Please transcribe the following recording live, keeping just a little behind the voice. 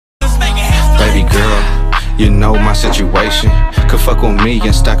You know my situation. Could fuck with me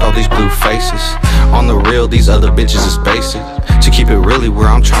and stack all these blue faces. On the real, these other bitches is basic. To keep it really where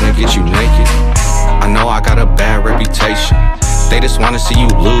I'm trying to get you naked. I know I got a bad reputation. They just wanna see you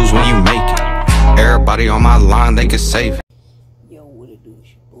lose when you make it. Everybody on my line, they can save it. Yo, what it do?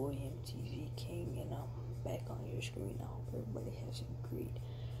 It's your boy MTZKING, and I'm back on your screen. I hope everybody has a great,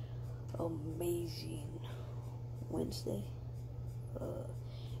 amazing Wednesday.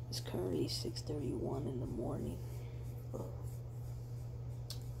 It's currently 6:31 in the morning.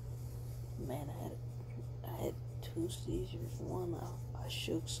 Man, I had two seizures. One, I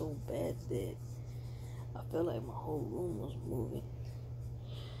shook so bad that I felt like my whole room was moving.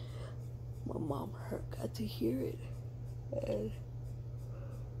 My mom got to hear it, and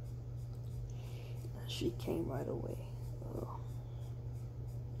she came right away.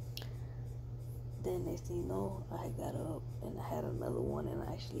 Then next thing you know, I got up and I had another one, and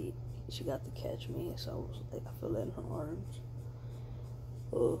actually she got to catch me, so I was like, I fell in her arms.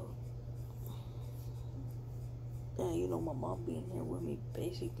 And you know, my mom being here with me,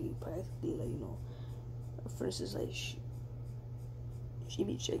 basically, practically, like, you know, for instance, like she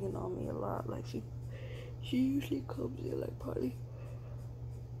be checking on me a lot. Like she usually comes in like probably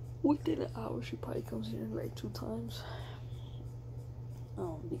within an hour. She probably comes in like 2 times.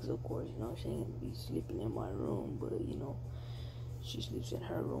 Because of course, you know, she ain't gonna be sleeping in my room, but you know, she sleeps in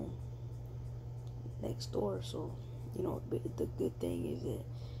her room next door. So, you know, but the good thing is that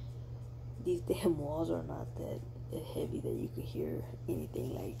these damn walls are not that heavy that you could hear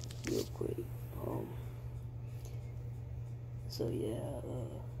anything like real quick. So yeah,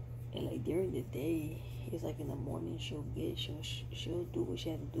 and like during the day, it's like in the morning she'll do what she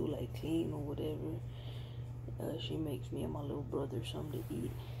had to do, like clean or whatever. She makes me and my little brother something to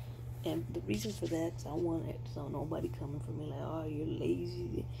eat, and the reason for that is I want it so nobody coming for me like, oh, you're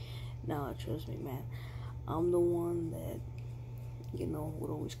lazy. Nah, trust me, man, I'm the one that, you know,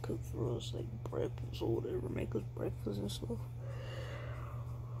 would always cook for us like breakfast or whatever, make us breakfast and stuff.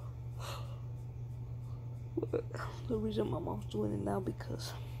 But the reason my mom's doing it now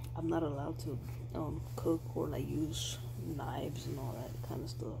because I'm not allowed to cook or like use knives and all that kind of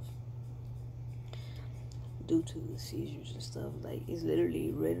stuff due to the seizures and stuff. Like, it's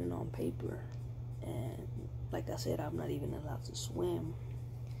literally written on paper, and like I said, I'm not even allowed to swim,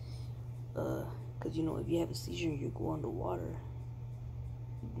 because you know, if you have a seizure and you go underwater,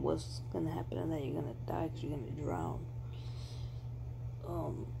 what's gonna happen is that you're gonna die because you're gonna drown.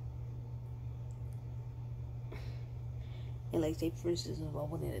 And like, say for instance, if I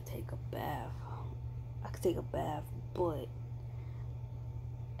wanted to take a bath, I could take a bath, but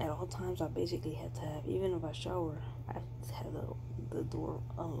at all times I basically had to have, even if I shower, I have to have the door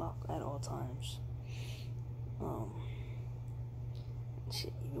unlocked at all times.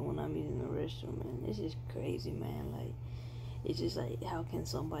 Shit, even when I'm using the restroom, man, it's just crazy, man. Like, it's just like, how can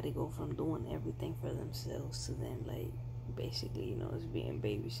somebody go from doing everything for themselves to then, like, basically, you know, it's being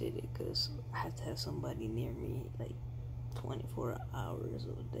babysitted, because I have to have somebody near me, like, 24 hours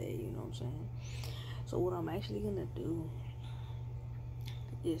a day, you know what I'm saying? So what I'm actually gonna do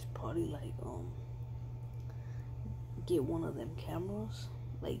is probably like get one of them cameras,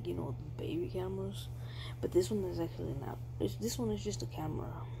 like, you know, the baby cameras, but this one is actually not, this one is just a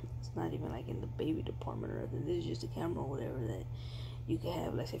camera. It's not even like in the baby department or anything. This is just a camera or whatever that you can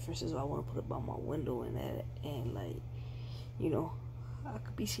have. Like, say for instance, if I want to put it by my window and that, and like, you know, I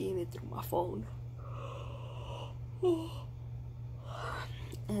could be seeing it through my phone.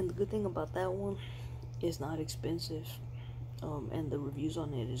 And the good thing about that one, it's not expensive, and the reviews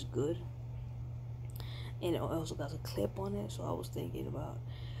on it is good, and it also got a clip on it. So I was thinking about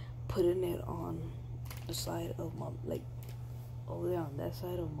putting it on the side of my, like, over there on that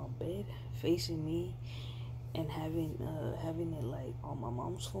side of my bed facing me, and having it like on my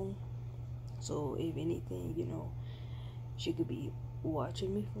mom's phone, so if anything, you know, she could be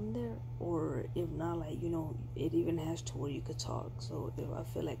watching me from there, or if not, like, you know, it even has to where you could talk. So if I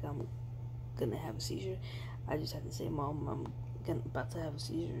feel like I'm gonna have a seizure, I just have to say, Mom, I'm about to have a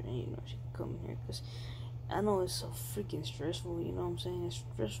seizure, and you know, she can come in here, because I know it's so freaking stressful, you know what I'm saying? It's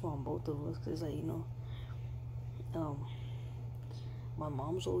stressful on both of us, because like, you know, my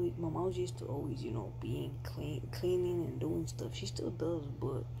mom's used to always, you know, being cleaning and doing stuff. She still does,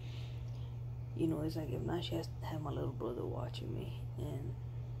 but you know, it's like, if not, she has to have my little brother watching me, and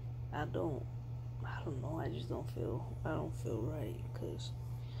I don't know, I don't feel right, because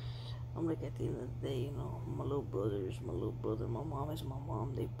I'm like, at the end of the day, you know, my little brother is my little brother, my mom is my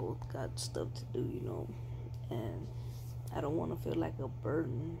mom, they both got stuff to do, you know, and I don't want to feel like a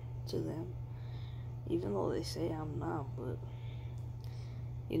burden to them, even though they say I'm not. But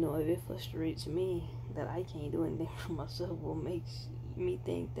you know, if it frustrates me, that I can't do anything for myself, what makes me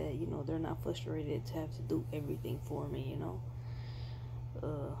think that, you know, they're not frustrated to have to do everything for me, you know.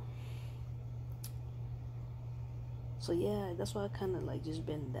 So yeah, that's why I kind of like just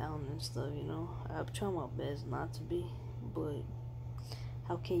been down and stuff, you know. I'm trying my best not to be, but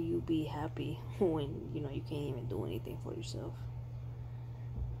how can you be happy when, you know, you can't even do anything for yourself?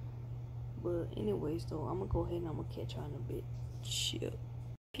 But anyways, though, I'm gonna go ahead and I'm gonna catch y'all in a bit. Shit.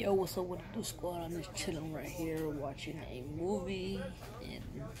 Yo, what's up with the squad? I'm just chilling right here watching a movie, and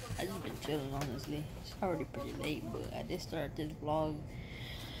I just been chilling, honestly. It's already pretty late, but I did start this vlog.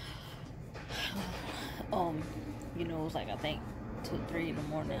 You know, it was like, I think 2 or 3 in the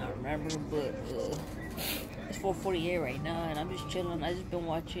morning, I remember, but it's 4:48 right now, and I'm just chilling. I just been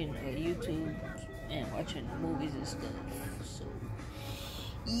watching YouTube and watching movies and stuff. So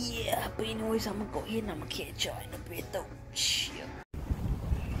yeah, but anyways, I'm gonna go ahead and I'm gonna catch y'all in a bit, though. Shit.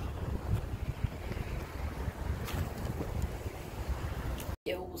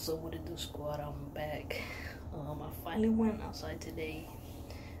 Yo, what's up with the squad? I'm back. I finally went outside today.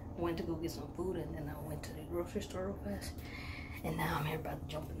 Went to go get some food, and then I went to the grocery store real fast. And now I'm here about to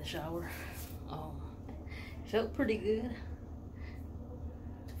jump in the shower. Felt pretty good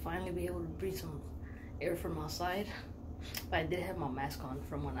to finally be able to breathe some air from outside. But I did have my mask on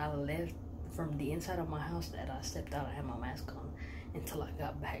from when I left from the inside of my house. That I stepped out, I had my mask on until I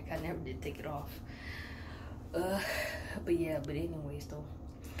got back. I never did take it off. But yeah, but anyways, though,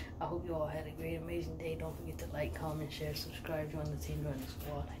 I hope you all had a great, amazing day. Don't forget to like, comment, share, subscribe, join the team, join the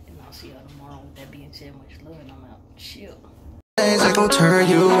squad, and I'll see y'all tomorrow. With that being said, much love, and I'm out. Chill. I gon' turn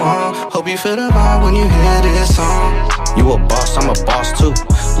you on. Hope you feel the vibe when you hear this song. You a boss, I'm a boss too.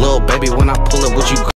 Little baby, when I pull up, would you